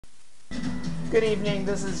Good evening,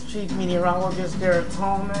 this is Chief Meteorologist Eric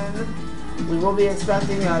Tolman. We will be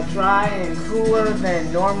expecting a dry and cooler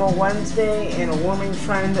than normal Wednesday and a warming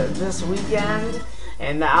trend this weekend.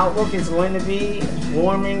 And the outlook is going to be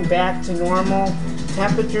warming back to normal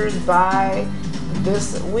temperatures by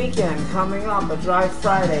this weekend coming up. A dry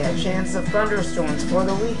Friday, a chance of thunderstorms for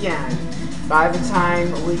the weekend. By the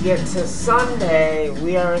time we get to Sunday,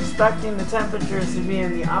 we are expecting the temperatures to be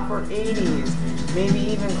in the upper 80s, maybe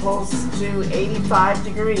even close to 85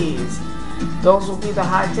 degrees. Those will be the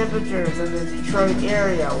high temperatures in the Detroit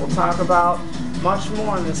area. We'll talk about much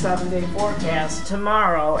more in the 7-day forecast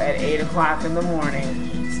tomorrow at 8 o'clock in the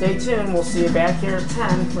morning. Stay tuned. We'll see you back here at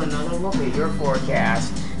 10 for another look at your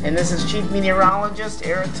forecast. And this is Chief Meteorologist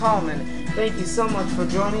Eric Tolman. Thank you so much for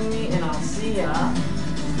joining me, and I'll see ya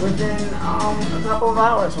within a couple of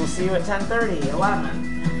hours. We'll see you at 10:30,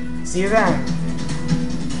 11. See you then.